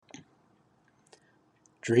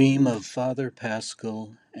Dream of Father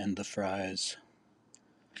Paschal and the Fries.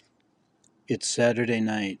 It's Saturday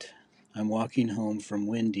night. I'm walking home from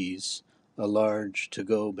Wendy's, a large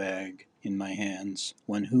to-go bag in my hands,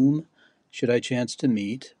 when whom should I chance to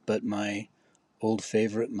meet but my old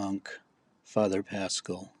favorite monk, Father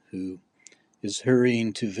Paschal, who is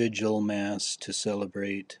hurrying to vigil mass to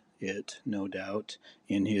celebrate it, no doubt,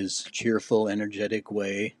 in his cheerful, energetic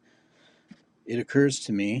way. It occurs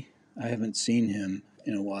to me I haven't seen him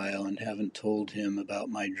in a while and haven't told him about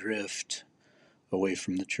my drift away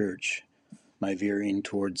from the church, my veering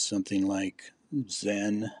towards something like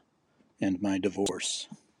Zen and my divorce.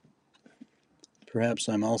 Perhaps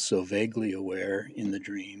I'm also vaguely aware in the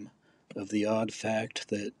dream of the odd fact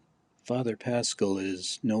that Father Paschal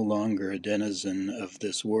is no longer a denizen of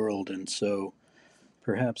this world, and so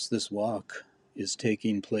perhaps this walk is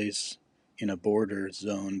taking place in a border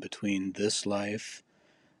zone between this life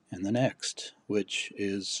and the next, which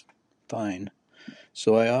is fine.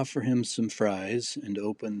 So I offer him some fries and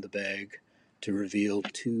open the bag to reveal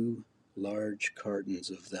two large cartons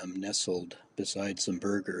of them nestled beside some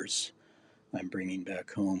burgers I'm bringing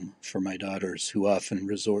back home for my daughters, who often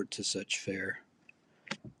resort to such fare.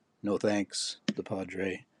 No thanks, the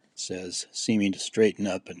Padre says, seeming to straighten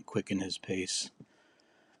up and quicken his pace.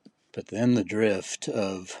 But then the drift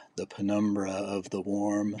of the penumbra of the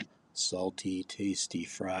warm, salty, tasty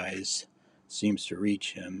fries seems to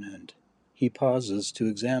reach him, and he pauses to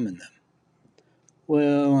examine them.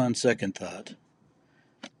 Well, on second thought,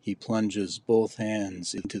 he plunges both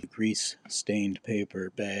hands into the grease-stained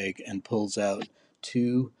paper bag and pulls out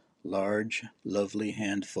two large, lovely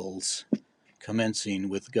handfuls, commencing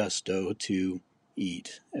with gusto to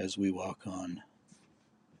eat as we walk on.